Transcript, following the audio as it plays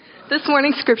This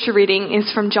morning's scripture reading is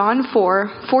from John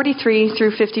 4:43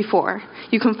 through 54.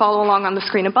 You can follow along on the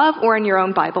screen above or in your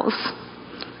own Bibles.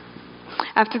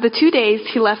 After the 2 days,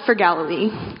 he left for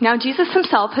Galilee. Now Jesus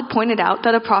himself had pointed out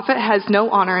that a prophet has no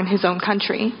honor in his own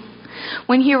country.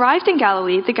 When he arrived in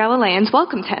Galilee, the Galileans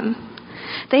welcomed him.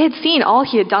 They had seen all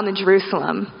he had done in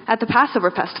Jerusalem at the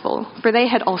Passover festival, for they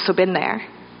had also been there.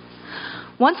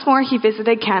 Once more he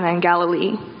visited Cana in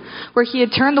Galilee, where he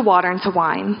had turned the water into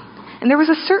wine. And there was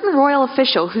a certain royal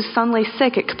official whose son lay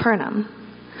sick at Capernaum.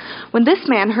 When this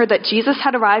man heard that Jesus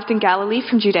had arrived in Galilee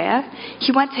from Judea,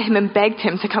 he went to him and begged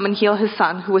him to come and heal his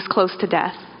son, who was close to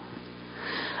death.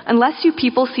 "Unless you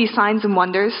people see signs and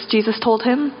wonders," Jesus told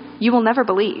him, "you will never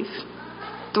believe."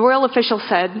 The royal official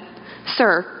said,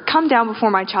 "Sir, come down before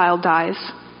my child dies."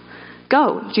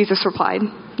 "Go," Jesus replied,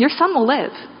 "your son will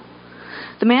live."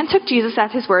 The man took Jesus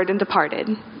at his word and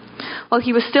departed. While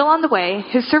he was still on the way,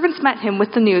 his servants met him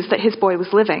with the news that his boy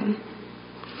was living.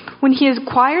 When he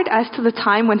inquired as to the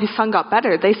time when his son got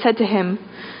better, they said to him,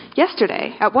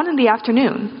 "Yesterday, at 1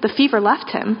 PM, the fever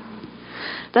left him."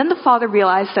 Then the father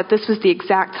realized that this was the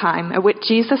exact time at which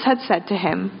Jesus had said to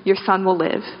him, "Your son will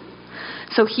live."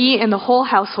 So he and the whole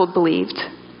household believed.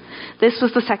 This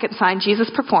was the second sign Jesus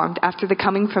performed after the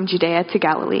coming from Judea to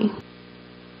Galilee.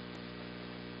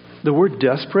 The word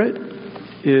desperate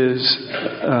is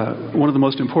one of the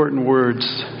most important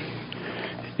words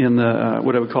in the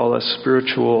what I would call a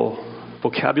spiritual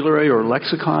vocabulary or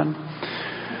lexicon.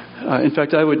 In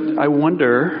fact, I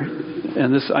wonder,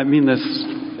 and I mean this,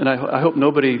 and I hope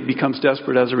nobody becomes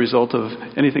desperate as a result of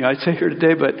anything I say here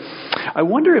today, but I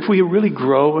wonder if we really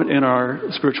grow in our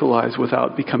spiritual lives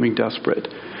without becoming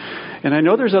desperate. And I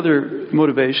know there's other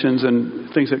motivations and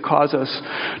things that cause us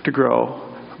to grow,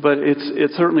 but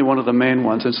it's certainly one of the main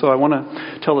ones. And so I want to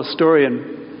tell a story, and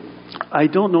I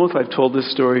don't know if I've told this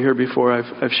story here before.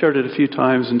 I've shared it a few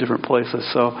times in different places,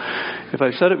 so if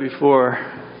I've said it before,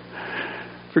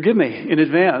 forgive me in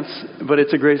advance, but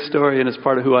it's a great story and it's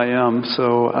part of who I am.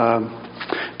 So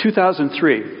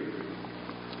 2003,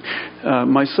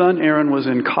 my son Aaron was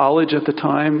in college at the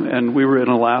time, and we were in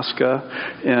Alaska,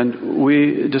 and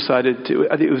we decided to,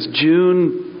 I think it was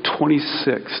June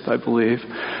 26th, I believe.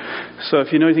 So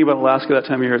if you know anything about Alaska that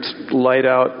time of year, it's light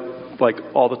out like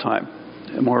all the time,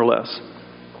 more or less.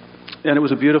 And it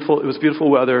was beautiful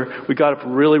weather. We got up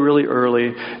really, really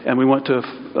early, and we went to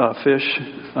fish.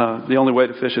 The only way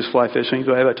to fish is fly fishing.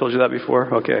 Have I told you that before?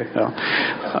 Okay. Well,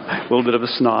 a little bit of a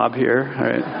snob here. All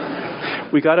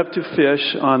right. We got up to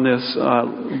fish on this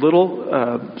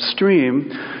little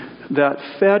stream that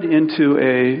fed into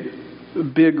a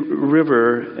big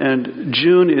river, and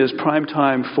June is prime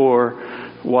time for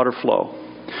water flow.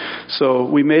 So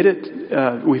we made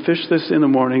it, we fished this in the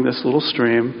morning, this little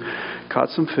stream, caught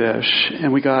some fish,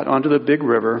 and we got onto the big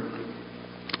river.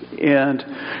 And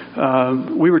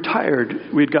we were tired.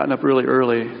 We'd gotten up really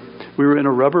early. We were in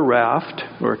a rubber raft,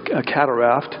 or a cattle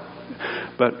raft,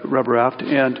 but rubber raft.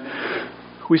 And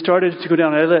we started to go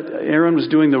down. Aaron was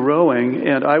doing the rowing,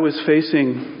 and I was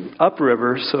facing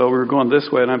upriver, so we were going this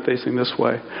way, and I'm facing this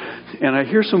way. And I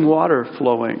hear some water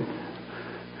flowing.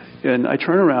 And I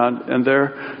turn around, and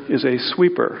there is a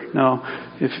sweeper. Now,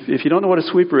 if you don't know what a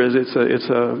sweeper is, it's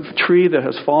a tree that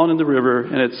has fallen in the river,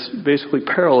 and it's basically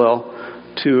parallel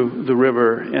to the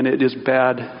river, and it is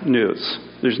bad news.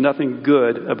 There's nothing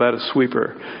good about a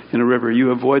sweeper in a river. You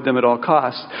avoid them at all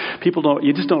costs.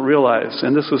 You just don't realize,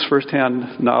 and this was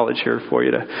firsthand knowledge here for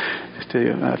you to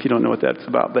if you don't know what that's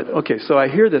about. But okay, so I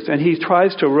hear this, and he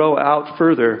tries to row out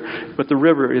further, but the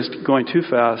river is going too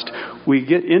fast. We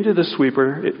get into the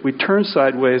sweeper, we turn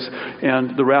sideways,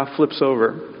 and the raft flips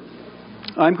over.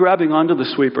 I'm grabbing onto the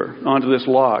sweeper, onto this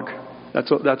log.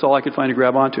 That's all I could find to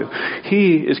grab onto.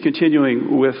 He is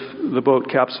continuing with the boat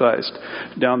capsized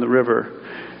down the river.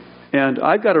 And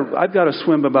I've got to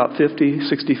swim about 50,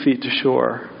 60 feet to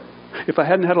shore. If I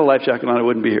hadn't had a life jacket on, I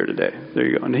wouldn't be here today. There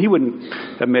you go. And he wouldn't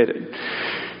have made it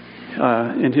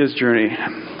in his journey.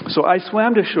 So I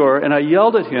swam to shore, and I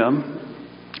yelled at him.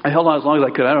 I held on as long as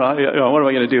I could. I don't know, what am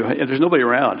I going to do? And there's nobody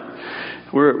around.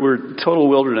 We're total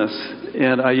wilderness.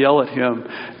 And I yell at him,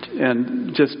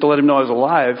 and just to let him know I was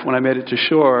alive when I made it to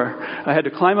shore. I had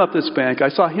to climb up this bank. I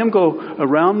saw him go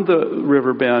around the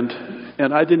river bend,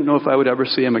 and I didn't know if I would ever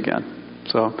see him again.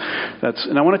 So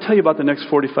and I want to tell you about the next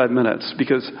 45 minutes,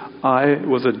 because I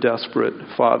was a desperate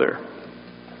father.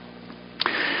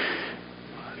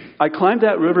 I climbed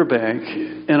that riverbank,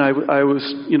 and I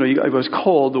was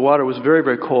cold. The water was very,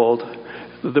 very cold.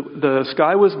 The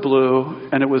sky was blue,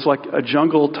 and it was like a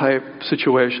jungle type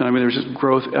situation. I mean, there's just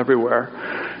growth everywhere.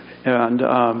 And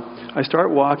I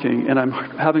start walking, and I'm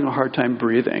having a hard time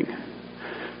breathing.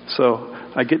 So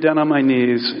I get down on my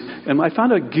knees, and I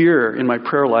found a gear in my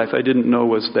prayer life I didn't know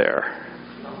was there.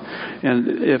 And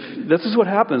this is what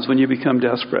happens when you become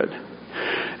desperate.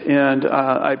 And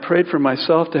I prayed for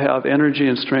myself to have energy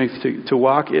and strength to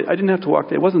walk. I didn't have to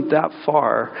walk. It wasn't that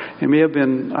far. It may have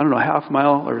been, I don't know, half a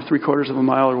mile or 3/4 of a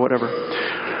mile or whatever.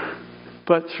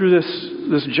 But through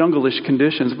this jungle-ish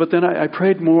conditions. But then I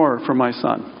prayed more for my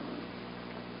son.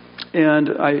 And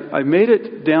I made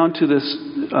it down to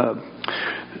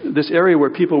this area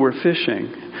where people were fishing.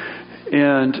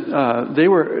 And they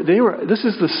were. This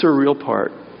is the surreal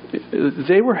part.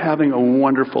 They were having a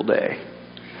wonderful day.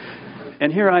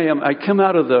 And here I am. I come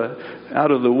out of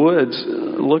the woods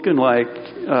looking like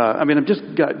I've just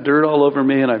got dirt all over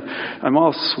me, and I'm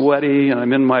all sweaty, and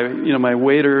I'm in my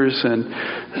waders, and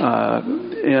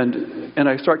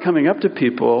I start coming up to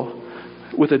people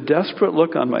with a desperate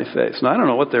look on my face. And I don't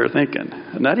know what they were thinking,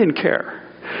 and I didn't care.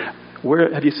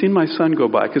 Where have you seen my son go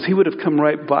by? Because he would have come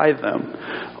right by them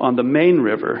on the main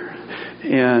river.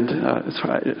 And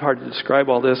it's hard to describe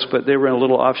all this, but they were in a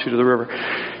little offshoot of the river.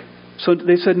 So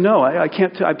they said, no, I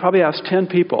can't. I probably asked 10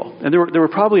 people. And there were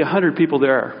probably 100 people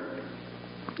there.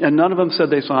 And none of them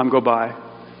said they saw him go by.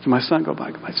 Did my son go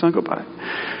by? Did my son go by?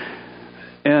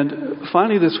 And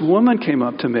finally this woman came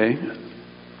up to me.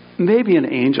 Maybe an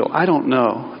angel. I don't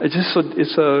know.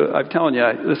 I'm telling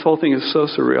you, this whole thing is so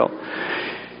surreal.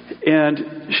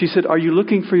 And she said, are you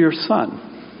looking for your son?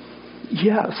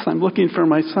 Yes, I'm looking for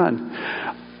my son.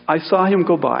 I saw him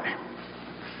go by.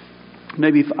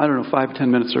 Maybe, 5-10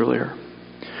 minutes earlier.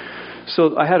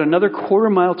 So I had another 1/4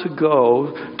 mile to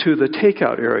go to the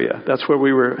takeout area. That's where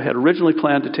we had originally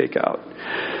planned to take out.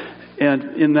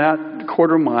 And in that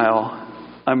 1/4 mile,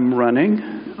 I'm running,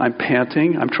 I'm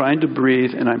panting, I'm trying to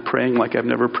breathe, and I'm praying like I've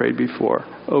never prayed before.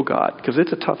 Oh God, because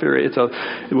it's a tough area.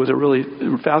 It was a really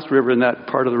fast river in that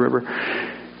part of the river.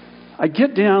 I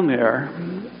get down there,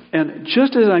 and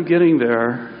just as I'm getting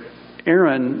there,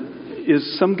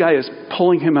 some guy is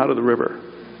pulling him out of the river,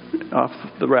 off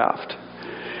the raft.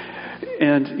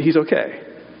 And he's okay.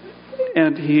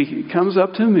 And he comes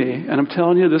up to me, and I'm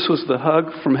telling you, this was the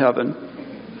hug from heaven.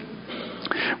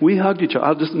 We hugged each other.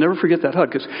 I'll just never forget that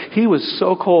hug, because he was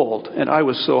so cold, and I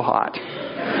was so hot.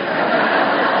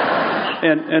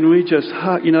 and we just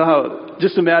hug. You know how,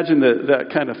 just imagine that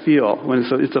kind of feel, when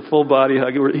it's a full body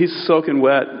hug. He's soaking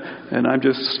wet, and I'm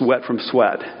just wet from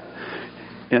sweat.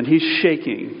 And he's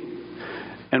shaking.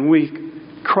 And we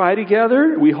cry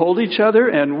together, we hold each other,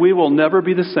 and we will never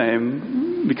be the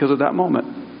same because of that moment.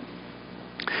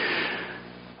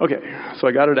 Okay, so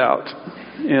I got it out.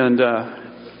 And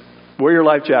wear your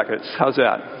life jackets. How's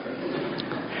that?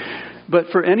 But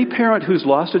for any parent who's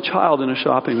lost a child in a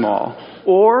shopping mall,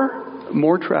 or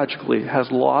more tragically,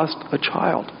 has lost a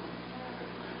child,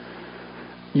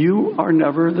 you are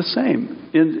never the same.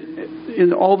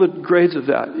 In all the grades of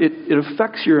that, it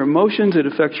affects your emotions, it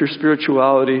affects your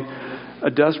spirituality. A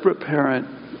desperate parent,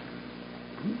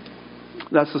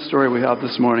 that's the story we have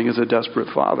this morning, is a desperate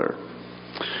father.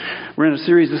 We're in a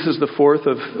series, this is the 4th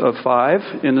of 5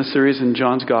 in the series in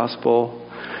John's Gospel,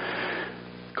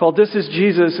 called This is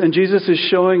Jesus, and Jesus is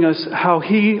showing us how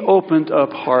he opened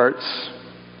up hearts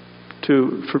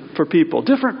for people,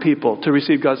 different people, to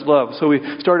receive God's love. So we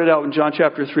started out in John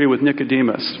chapter 3 with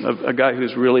Nicodemus, a guy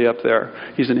who's really up there.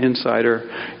 He's an insider.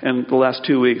 And the last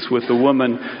 2 weeks with the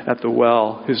woman at the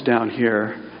well who's down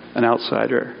here, an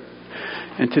outsider.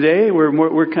 And today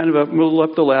we're kind of a little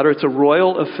up the ladder. It's a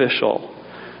royal official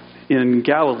in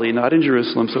Galilee, not in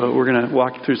Jerusalem. So we're going to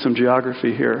walk through some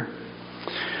geography here.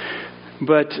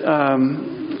 But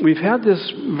we've had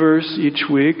this verse each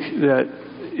week that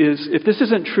is, if this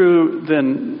isn't true,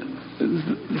 then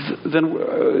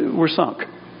we're sunk.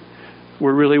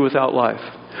 We're really without life.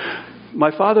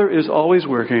 My Father is always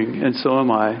working, and so am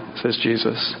I, says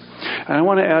Jesus. And I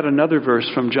want to add another verse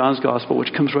from John's Gospel,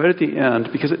 which comes right at the end,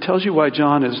 because it tells you why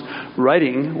John is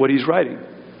writing what he's writing.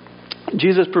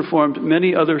 Jesus performed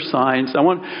many other signs.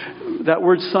 That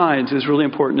word signs is really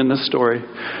important in this story.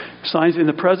 Signs in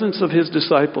the presence of his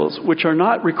disciples, which are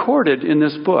not recorded in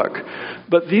this book.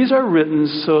 But these are written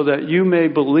so that you may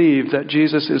believe that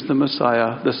Jesus is the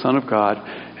Messiah, the Son of God,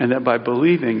 and that by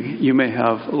believing you may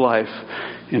have life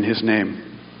in his name.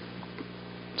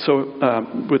 So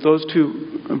with those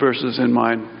two verses in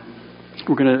mind,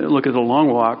 we're going to look at the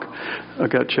long walk, a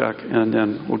gut check, and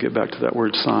then we'll get back to that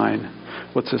word sign.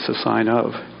 What's this a sign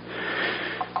of?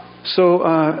 So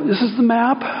this is the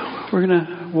map. We're going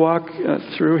to walk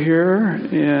through here,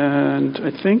 and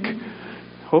I think,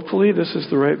 hopefully, this is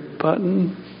the right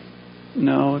button.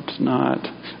 No, it's not.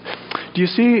 Do you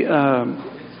see,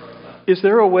 is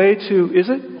there a way to, is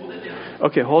it?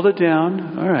 Okay, hold it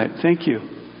down. All right, thank you.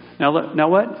 Now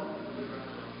what?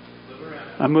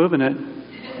 I'm moving it.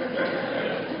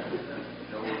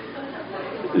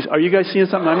 Are you guys seeing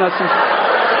something I'm not seeing?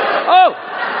 Oh!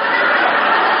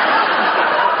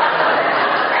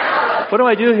 What do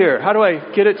I do here? How do I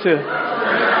get it to...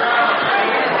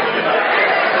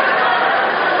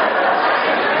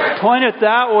 Point it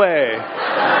that way.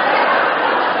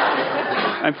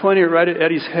 I'm pointing it right at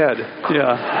Eddie's head.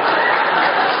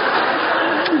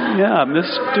 Yeah,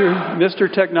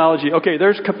 Mr. Technology. Okay,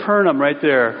 there's Capernaum right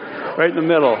there, right in the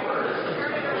middle.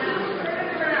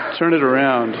 Turn it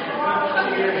around.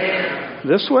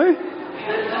 This way?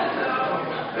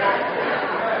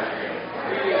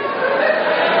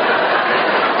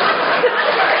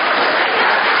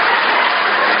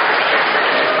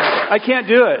 I can't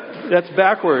do it. That's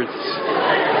backwards.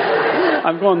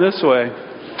 I'm going this way.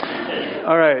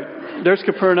 All right. There's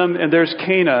Capernaum and there's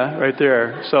Cana right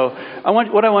there. So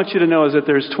what I want you to know is that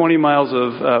there's 20 miles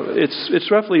of,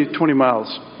 it's roughly 20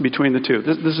 miles between the two.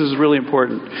 This is really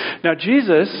important. Now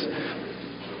Jesus,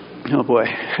 oh boy.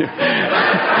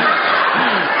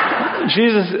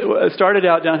 Jesus started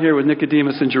out down here with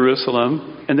Nicodemus in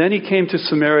Jerusalem, and then he came to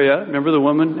Samaria. Remember the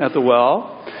woman at the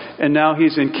well? And now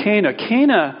he's in Cana.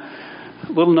 Cana,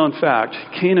 little known fact,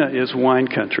 Cana is wine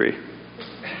country.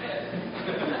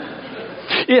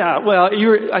 Yeah, well,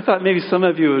 I thought maybe some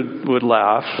of you would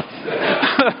laugh.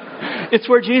 It's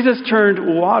where Jesus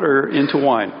turned water into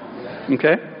wine.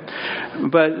 Okay?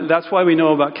 But that's why we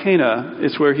know about Cana.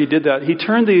 It's where he did that. He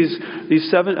turned these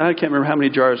seven, I can't remember how many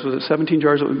jars. Was it 17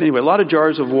 jars? Anyway, a lot of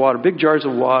jars of water, big jars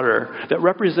of water that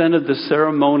represented the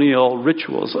ceremonial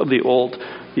rituals of the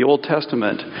Old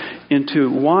Testament into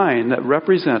wine that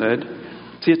represented,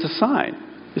 see, it's a sign.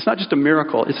 It's not just a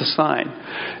miracle, it's a sign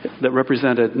that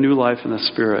represented new life in the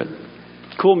Spirit.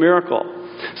 Cool miracle,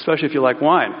 especially if you like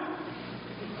wine.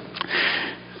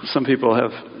 Some people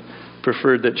have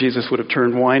preferred that Jesus would have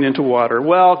turned wine into water.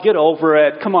 Well, get over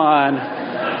it. Come on.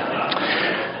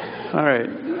 All right.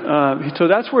 So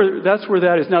that's where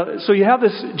that is. Now, so you have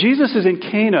this, Jesus is in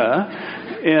Cana,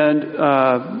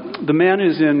 and the man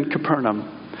is in Capernaum.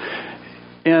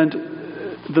 And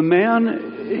the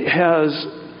man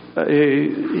has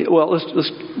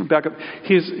let's back up.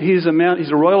 He's a man.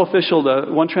 He's a royal official.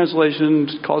 One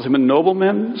translation calls him a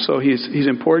nobleman. So he's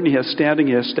important. He has standing.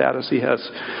 He has status. He has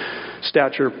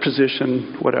stature,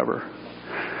 position, whatever.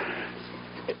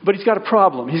 But he's got a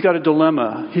problem. He's got a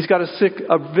dilemma. He's got a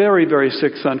very, very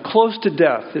sick son, close to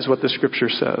death, is what the Scripture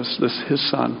says. His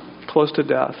son, close to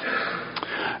death.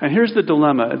 And here's the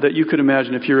dilemma that you could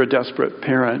imagine if you're a desperate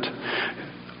parent.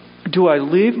 Do I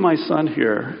leave my son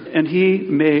here, and he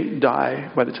may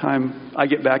die by the time I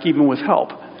get back, even with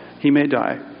help? He may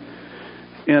die.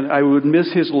 And I would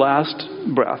miss his last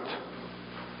breath.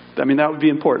 I mean, that would be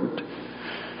important.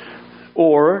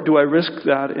 Or do I risk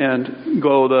that and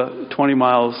go the 20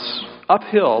 miles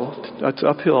uphill? That's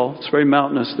uphill. It's very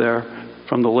mountainous there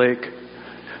from the lake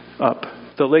up.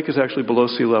 The lake is actually below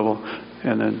sea level,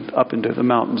 and then up into the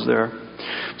mountains there.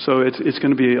 So it's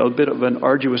going to be a bit of an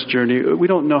arduous journey. We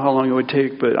don't know how long it would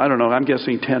take, but I don't know. I'm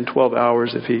guessing 10, 12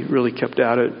 hours if he really kept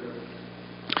at it.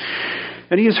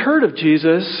 And he has heard of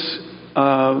Jesus,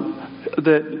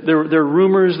 that there are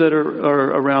rumors that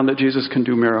are around that Jesus can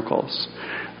do miracles.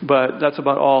 But that's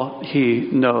about all he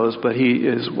knows. But he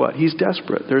is what? He's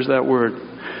desperate. There's that word.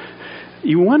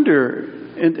 You wonder,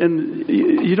 and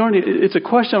you don't. It's a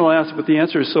question I'll ask, but the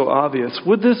answer is so obvious.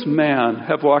 Would this man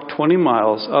have walked 20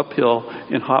 miles uphill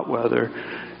in hot weather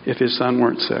if his son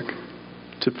weren't sick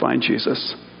to find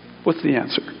Jesus? What's the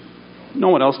answer? No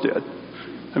one else did.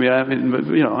 I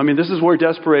mean, this is where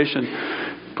desperation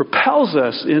propels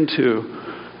us into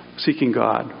seeking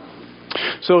God.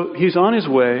 So he's on his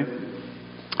way.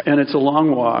 And it's a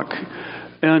long walk.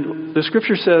 And the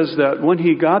Scripture says that when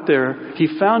he got there, he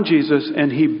found Jesus and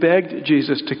he begged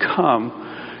Jesus to come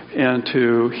and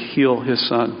to heal his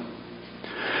son.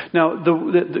 Now,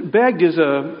 the begged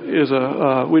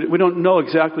we don't know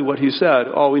exactly what he said.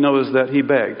 All we know is that he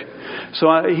begged.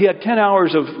 So he had 10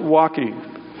 hours of walking.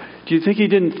 Do you think he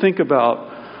didn't think about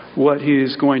what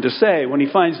he's going to say when he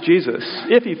finds Jesus?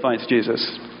 If he finds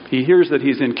Jesus, he hears that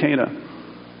he's in Cana.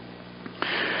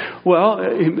 Well,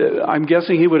 I'm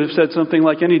guessing he would have said something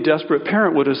like any desperate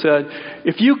parent would have said,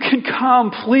 if you can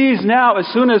come, please now, as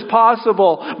soon as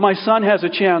possible, my son has a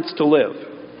chance to live.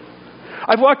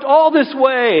 I've walked all this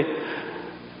way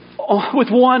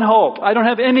with one hope. I don't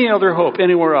have any other hope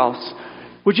anywhere else.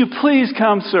 Would you please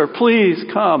come, sir? Please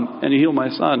come and heal my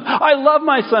son. I love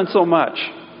my son so much.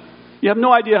 You have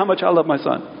no idea how much I love my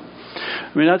son.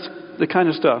 I mean, that's the kind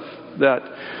of stuff that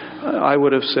I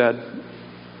would have said.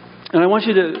 And I want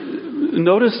you to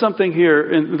notice something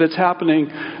here that's happening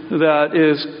that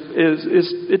is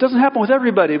it doesn't happen with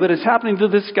everybody, but it's happening to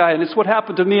this guy, and it's what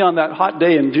happened to me on that hot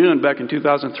day in June back in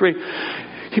 2003.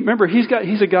 Remember, he's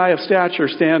a guy of stature,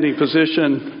 standing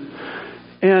position,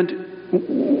 and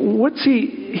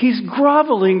he's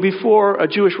groveling before a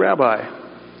Jewish rabbi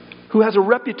who has a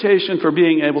reputation for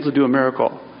being able to do a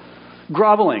miracle.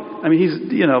 Groveling. I mean, he's,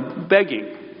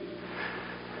 begging.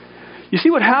 You see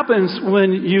what happens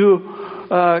when you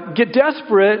get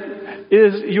desperate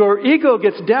is your ego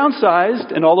gets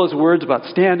downsized, and all those words about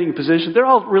standing position, they're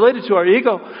all related to our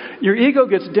ego. Your ego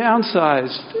gets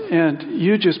downsized, and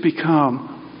you just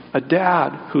become a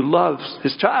dad who loves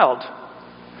his child.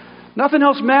 Nothing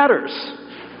else matters,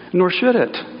 nor should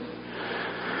it.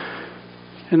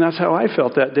 And that's how I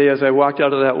felt that day as I walked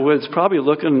out of that woods, probably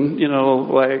looking,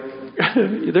 like,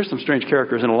 there's some strange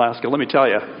characters in Alaska, let me tell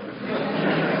you.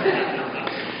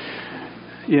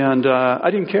 And I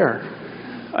didn't care.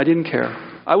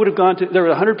 I would have gone to, there were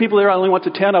 100 people there, I only went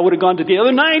to 10, I would have gone to the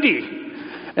other 90.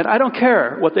 And I don't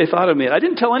care what they thought of me. I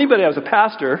didn't tell anybody I was a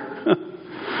pastor.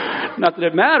 Not that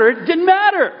it mattered. It didn't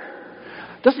matter.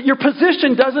 Your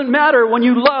position doesn't matter when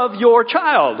you love your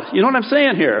child. You know what I'm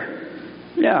saying here?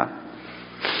 Yeah.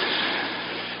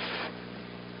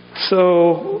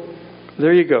 So,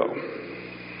 there you go.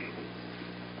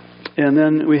 And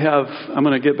then we have, I'm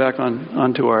going to get back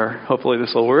onto our, hopefully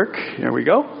this will work. Here we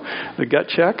go. The gut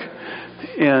check.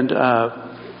 And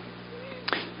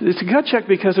it's a gut check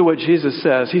because of what Jesus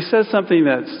says. He says something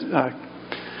that's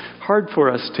hard for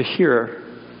us to hear.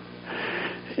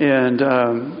 And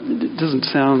it doesn't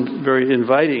sound very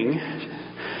inviting.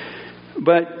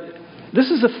 But this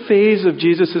is a phase of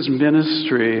Jesus'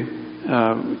 ministry.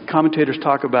 Commentators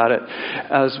talk about it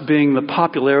as being the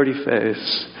popularity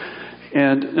phase.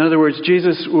 And in other words,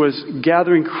 Jesus was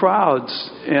gathering crowds,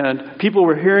 and people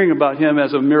were hearing about him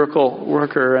as a miracle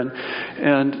worker. And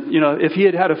if he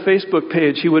had had a Facebook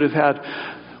page, he would have had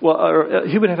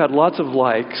lots of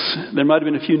likes. There might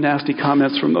have been a few nasty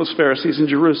comments from those Pharisees in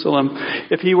Jerusalem.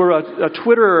 If he were a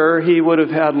Twitterer, he would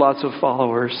have had lots of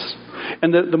followers.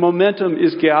 And the momentum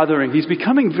is gathering. He's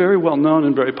becoming very well known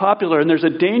and very popular, and there's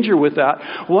a danger with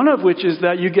that. One of which is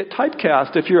that you get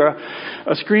typecast. If you're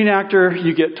a screen actor,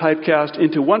 you get typecast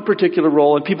into one particular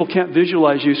role, and people can't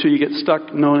visualize you, so you get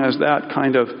stuck known as that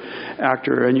kind of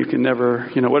actor, and you can never,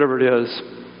 whatever it is.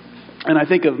 And I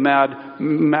think of Mad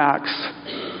Max,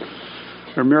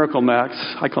 or Miracle Max.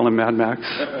 I call him Mad Max.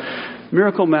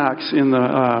 Miracle Max in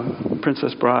the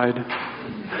Princess Bride.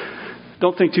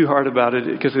 Don't think too hard about it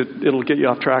because it'll get you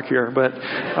off track here. But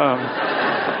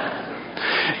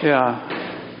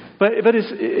yeah, but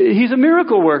he's a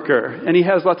miracle worker, and he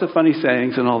has lots of funny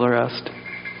sayings and all the rest.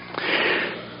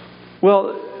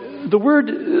 Well, the word,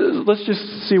 let's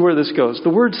just see where this goes. The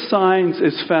word signs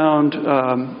is found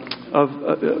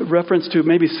of reference to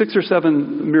maybe 6 or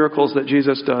 7 miracles that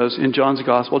Jesus does in John's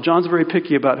gospel. John's very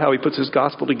picky about how he puts his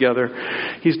gospel together.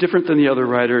 He's different than the other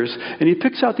writers. And he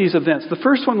picks out these events. The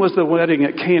first one was the wedding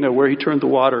at Cana where he turned the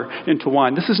water into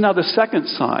wine. This is now the second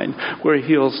sign where he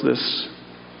heals this.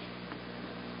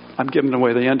 I'm giving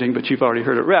away the ending, but you've already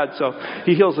heard it read. So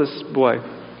he heals this boy,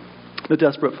 the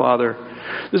desperate father.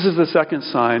 This is the second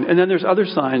sign. And then there's other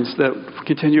signs that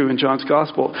continue in John's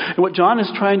gospel. And what John is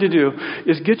trying to do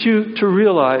is get you to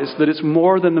realize that it's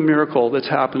more than the miracle that's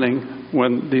happening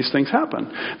when these things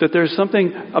happen. That there's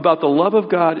something about the love of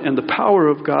God and the power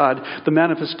of God, the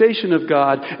manifestation of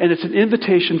God, and it's an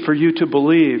invitation for you to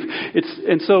believe.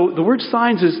 And so the word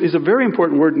signs is a very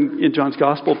important word in John's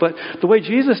gospel, but the way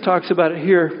Jesus talks about it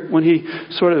here, when he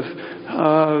sort of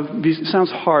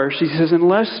sounds harsh, he says,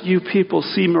 unless you people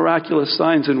see miraculous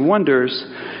signs and wonders,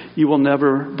 you will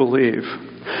never believe.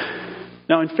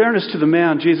 Now, in fairness to the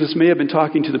man, Jesus may have been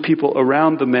talking to the people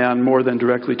around the man more than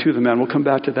directly to the man. We'll come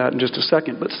back to that in just a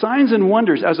second. But signs and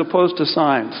wonders as opposed to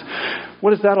signs.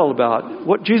 What is that all about?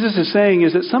 What Jesus is saying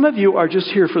is that some of you are just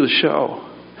here for the show.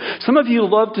 Some of you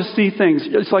love to see things.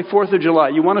 It's like 4th of July.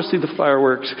 You want to see the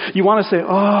fireworks. You want to say,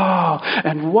 oh,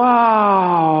 and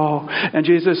wow. And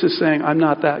Jesus is saying, I'm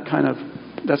not that kind of,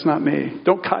 that's not me.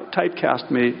 Don't typecast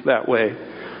me that way,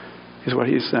 is what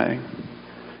he's saying.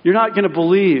 You're not going to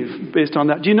believe based on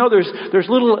that. Do you know there's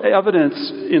little evidence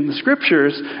in the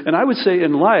scriptures, and I would say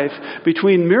in life,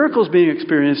 between miracles being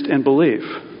experienced and belief.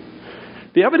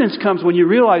 The evidence comes when you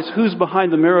realize who's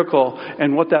behind the miracle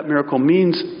and what that miracle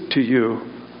means to you.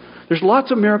 There's lots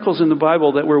of miracles in the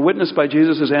Bible that were witnessed by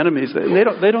Jesus' enemies. They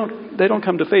don't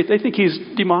come to faith. They think he's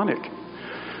demonic.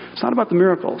 It's not about the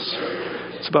miracles.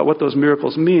 It's about what those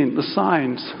miracles mean, the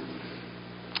signs.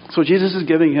 So Jesus is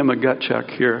giving him a gut check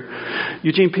here.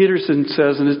 Eugene Peterson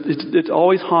says, and it's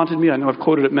always haunted me, I know I've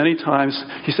quoted it many times,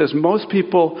 he says, most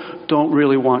people don't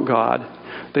really want God.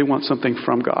 They want something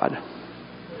from God.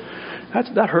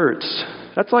 That hurts.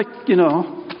 That's like, do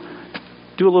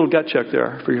a little gut check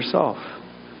there for yourself.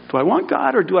 Do I want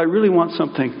God, or do I really want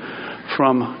something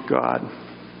from God?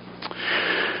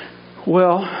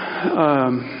 Well,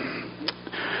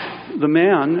 the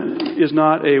man is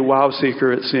not a wow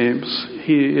seeker, it seems.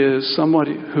 He is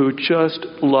somebody who just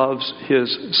loves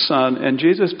his son. And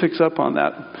Jesus picks up on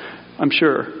that, I'm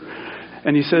sure.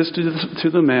 And he says to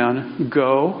the man,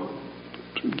 go,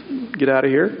 get out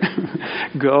of here.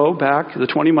 Go back the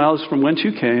 20 miles from whence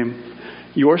you came.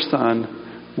 Your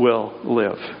son will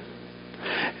live.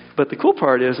 But the cool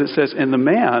part is it says, and the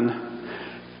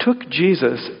man took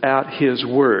Jesus at his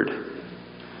word.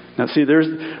 Now see,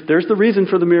 there's the reason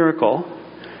for the miracle.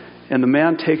 And the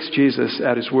man takes Jesus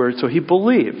at his word. So he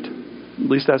believed. At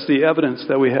least that's the evidence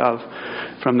that we have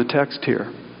from the text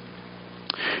here.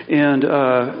 And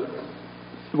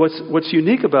what's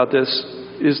unique about this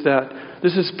is that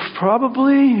this is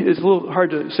probably, it's a little hard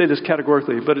to say this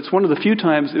categorically, but it's one of the few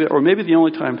times, or maybe the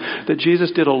only time, that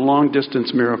Jesus did a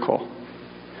long-distance miracle.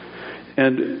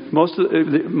 And most of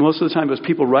the time it was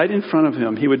people right in front of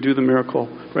him. He would do the miracle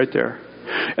right there.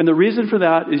 And the reason for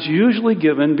that is usually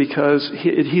given because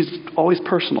he's always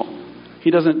personal.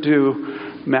 He doesn't do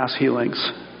mass healings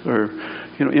or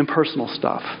impersonal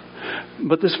stuff.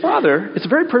 But this father, it's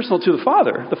very personal to the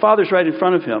father. The father's right in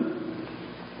front of him.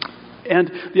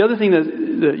 And the other thing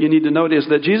that you need to note is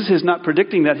that Jesus is not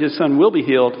predicting that his son will be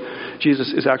healed.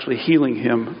 Jesus is actually healing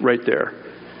him right there.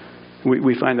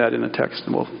 We find that in the text,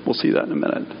 and we'll see that in a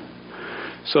minute.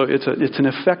 So it's an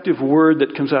effective word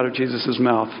that comes out of Jesus'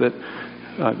 mouth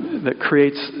that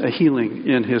creates a healing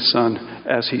in his son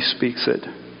as he speaks it.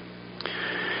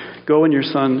 Go and your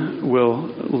son will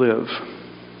live.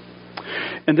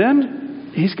 And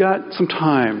then he's got some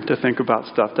time to think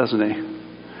about stuff, doesn't he?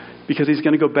 Because he's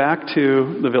going to go back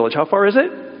to the village. How far is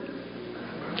it?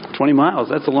 20 miles.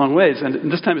 That's a long ways.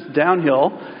 And this time it's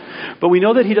downhill. But we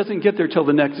know that he doesn't get there till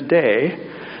the next day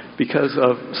because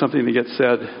of something that gets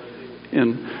said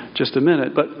in just a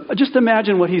minute. But just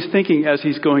imagine what he's thinking as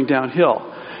he's going downhill.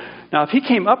 Now, if he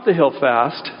came up the hill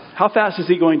fast, how fast is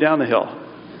he going down the hill?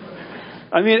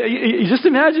 I mean, you just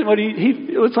imagine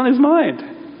what's on his mind.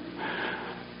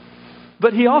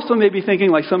 But he also may be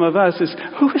thinking, like some of us,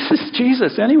 who is this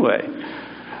Jesus anyway?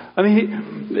 I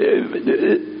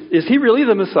mean, is he really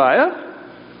the Messiah?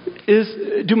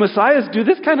 Do Messiahs do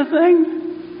this kind of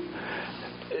thing?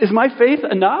 Is my faith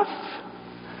enough?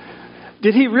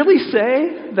 Did he really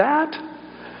say that?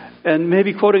 And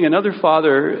maybe quoting another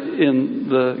father in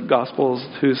the Gospels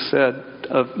who said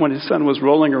when his son was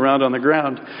rolling around on the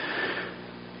ground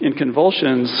in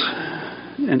convulsions,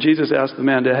 and Jesus asked the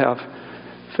man to have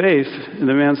faith, and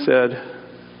the man said,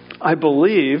 I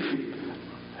believe,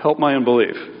 help my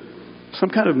unbelief. Some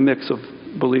kind of mix of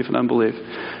belief and unbelief.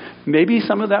 Maybe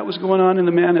some of that was going on in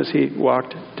the man as he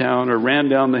walked down or ran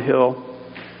down the hill.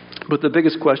 But the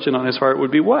biggest question on his heart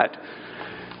would be what?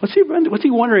 What's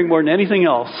he wondering more than anything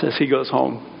else as he goes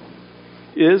home?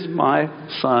 Is my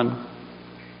son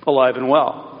alive and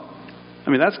well? I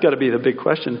mean, that's got to be the big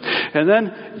question. And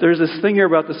then there's this thing here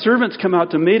about the servants come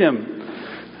out to meet him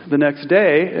the next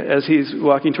day as he's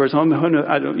walking towards home.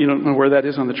 You don't know where that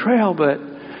is on the trail, but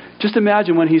just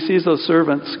imagine when he sees those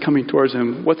servants coming towards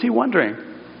him. What's he wondering?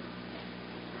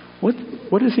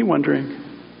 What is he wondering?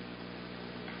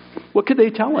 What could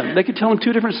they tell him? They could tell him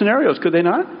two different scenarios, could they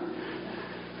not?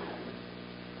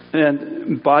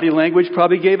 And body language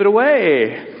probably gave it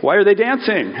away. Why are they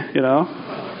dancing?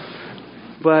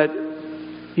 But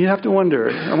you have to wonder.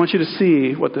 I want you to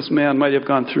see what this man might have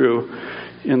gone through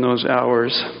in those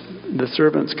hours. The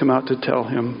servants come out to tell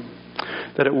him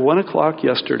that at 1 o'clock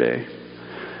yesterday,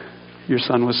 your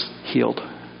son was healed.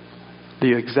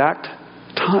 The exact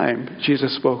time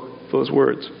Jesus spoke those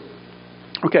words.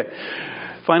 Okay,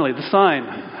 finally, the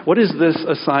sign. What is this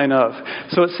a sign of?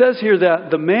 So it says here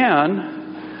that the man,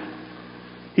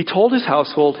 he told his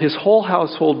household, his whole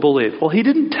household believed. Well, he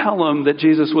didn't tell them that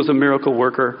Jesus was a miracle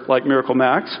worker like Miracle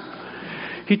Max.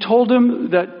 He told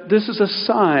them that this is a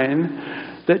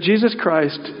sign that Jesus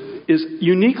Christ is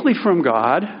uniquely from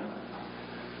God,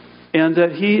 and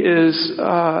that he is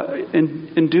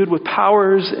endued with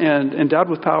powers and endowed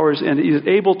with powers, and he is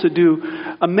able to do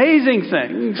amazing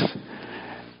things.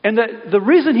 And that the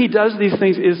reason he does these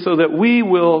things is so that we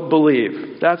will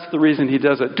believe. That's the reason he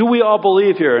does it. Do we all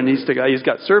believe here? And he's the guy. He's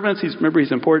got servants. Remember,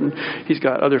 he's important. He's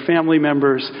got other family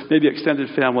members, maybe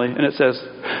extended family. And it says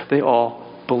they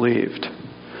all believed.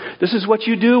 This is what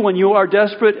you do when you are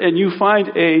desperate and you find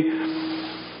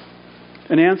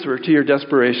an answer to your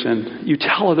desperation. You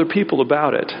tell other people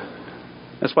about it.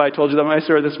 That's why I told you that my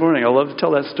story this morning. I love to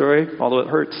tell that story, although it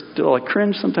hurts. Still, I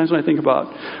cringe sometimes when I think about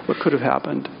what could have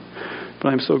happened. But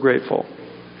I'm so grateful.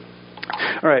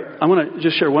 All right, I want to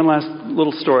just share one last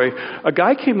little story. A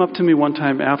guy came up to me one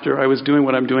time after I was doing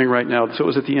what I'm doing right now. So it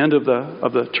was at the end of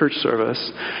the church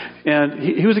service. And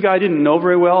he was a guy I didn't know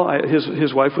very well.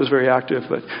 His wife was very active,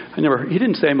 but he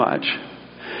didn't say much.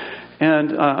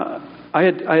 And I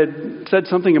had said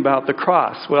something about the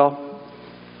cross. Well,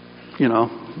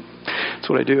 that's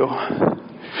what I do.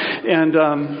 And,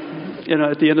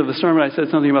 at the end of the sermon, I said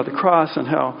something about the cross and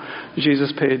how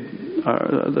Jesus paid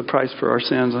the price for our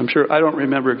sins. I'm sure, I don't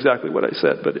remember exactly what I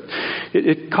said, but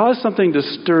it caused something to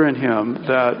stir in him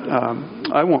that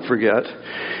I won't forget.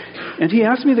 And he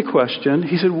asked me the question,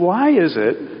 he said, why is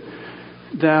it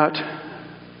that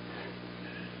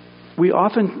we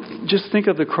often just think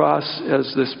of the cross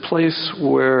as this place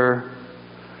where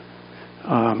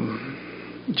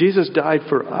Jesus died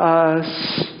for us,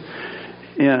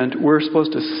 and we're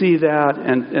supposed to see that.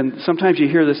 And sometimes you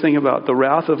hear this thing about the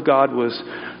wrath of God was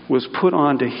put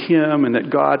onto him, and that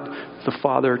God the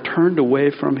Father turned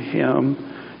away from him.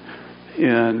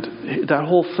 And that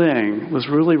whole thing was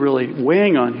really, really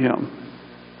weighing on him.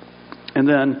 And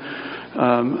then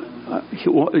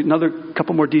another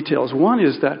couple more details. One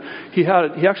is that he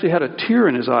actually had a tear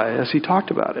in his eye as he talked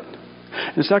about it.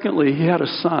 And secondly, he had a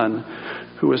son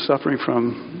who was suffering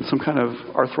from some kind of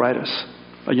arthritis,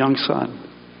 a young son.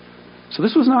 So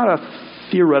this was not a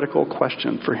theoretical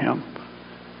question for him.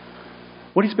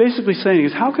 What he's basically saying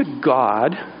is, how could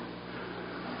God,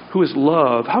 who is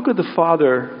love, how could the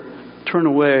Father turn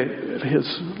away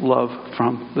his love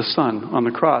from the Son on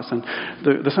the cross? And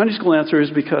the Sunday school answer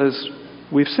is because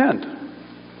we've sinned.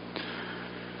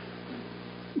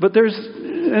 But there's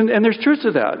truth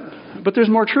to that. But there's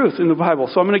more truth in the Bible.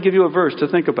 So I'm going to give you a verse to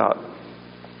think about.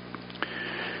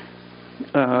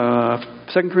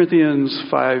 2 Corinthians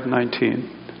 5:19.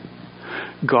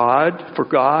 For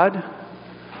God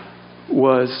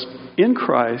was in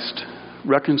Christ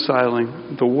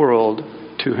reconciling the world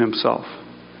to himself.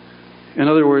 In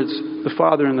other words, the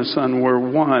Father and the Son were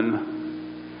one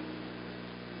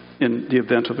in the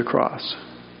event of the cross.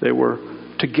 They were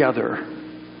together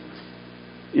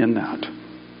in that.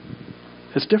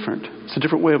 It's different. It's a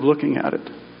different way of looking at it.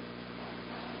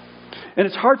 And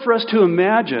it's hard for us to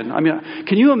imagine. I mean,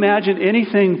 can you imagine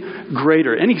anything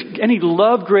greater, any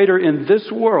love greater in this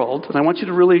world? And I want you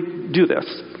to really do this.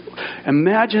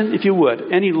 Imagine, if you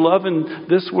would, any love in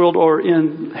this world or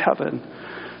in heaven,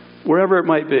 wherever it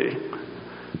might be,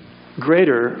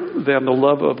 greater than the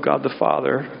love of God the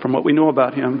Father, from what we know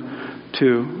about him,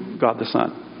 to God the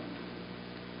Son.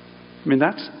 I mean,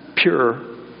 that's pure,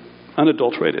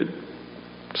 unadulterated,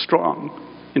 strong,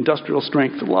 industrial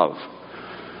strength love.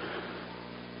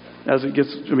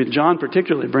 John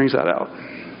particularly brings that out.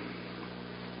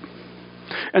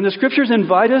 And the Scriptures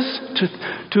invite us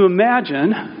to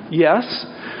imagine, yes,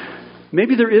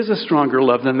 maybe there is a stronger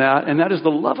love than that, and that is the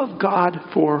love of God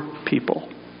for people.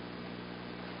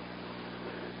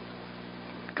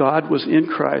 God was in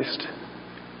Christ,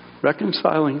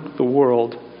 reconciling the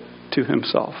world to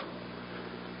himself.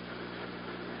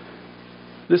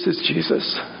 This is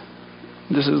Jesus.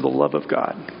 This is the love of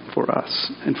God for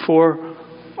us and for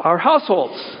our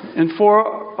households and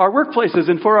for our workplaces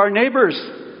and for our neighbors.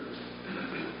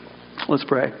 Let's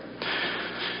pray.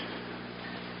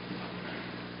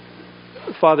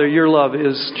 Father, your love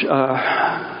is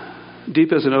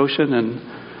deep as an ocean, and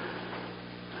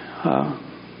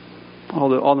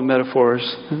all the metaphors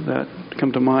that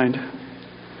come to mind.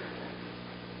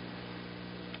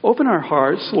 Open our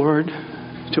hearts, Lord,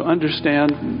 to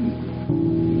understand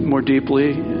more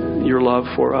deeply your love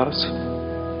for us.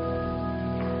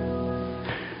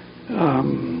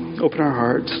 Open our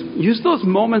hearts. Use those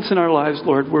moments in our lives,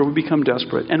 Lord, where we become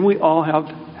desperate. And we all have,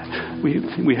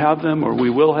 we have them, or we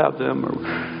will have them, or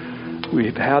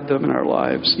we've had them in our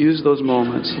lives. Use those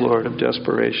moments, Lord, of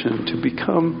desperation to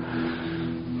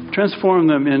transform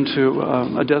them into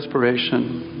a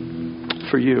desperation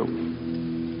for you,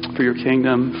 for your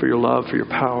kingdom, for your love, for your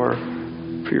power,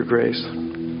 for your grace.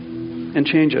 And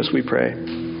change us, we pray.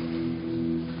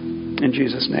 In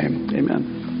Jesus' name,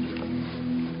 amen.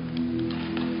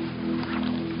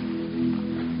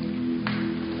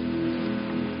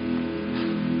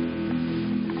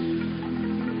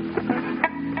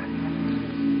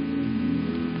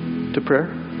 To prayer?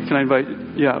 Can I invite,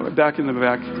 back in the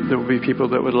back, there will be people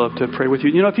that would love to pray with you.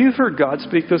 You know, if you've heard God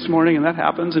speak this morning, and that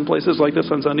happens in places like this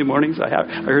on Sunday mornings, I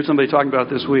heard somebody talking about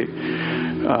it this week.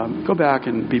 go back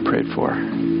and be prayed for.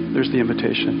 There's the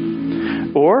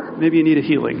invitation. Or maybe you need a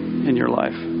healing in your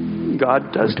life.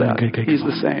 God does that. He's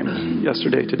the same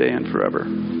yesterday, today, and forever.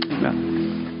 Amen.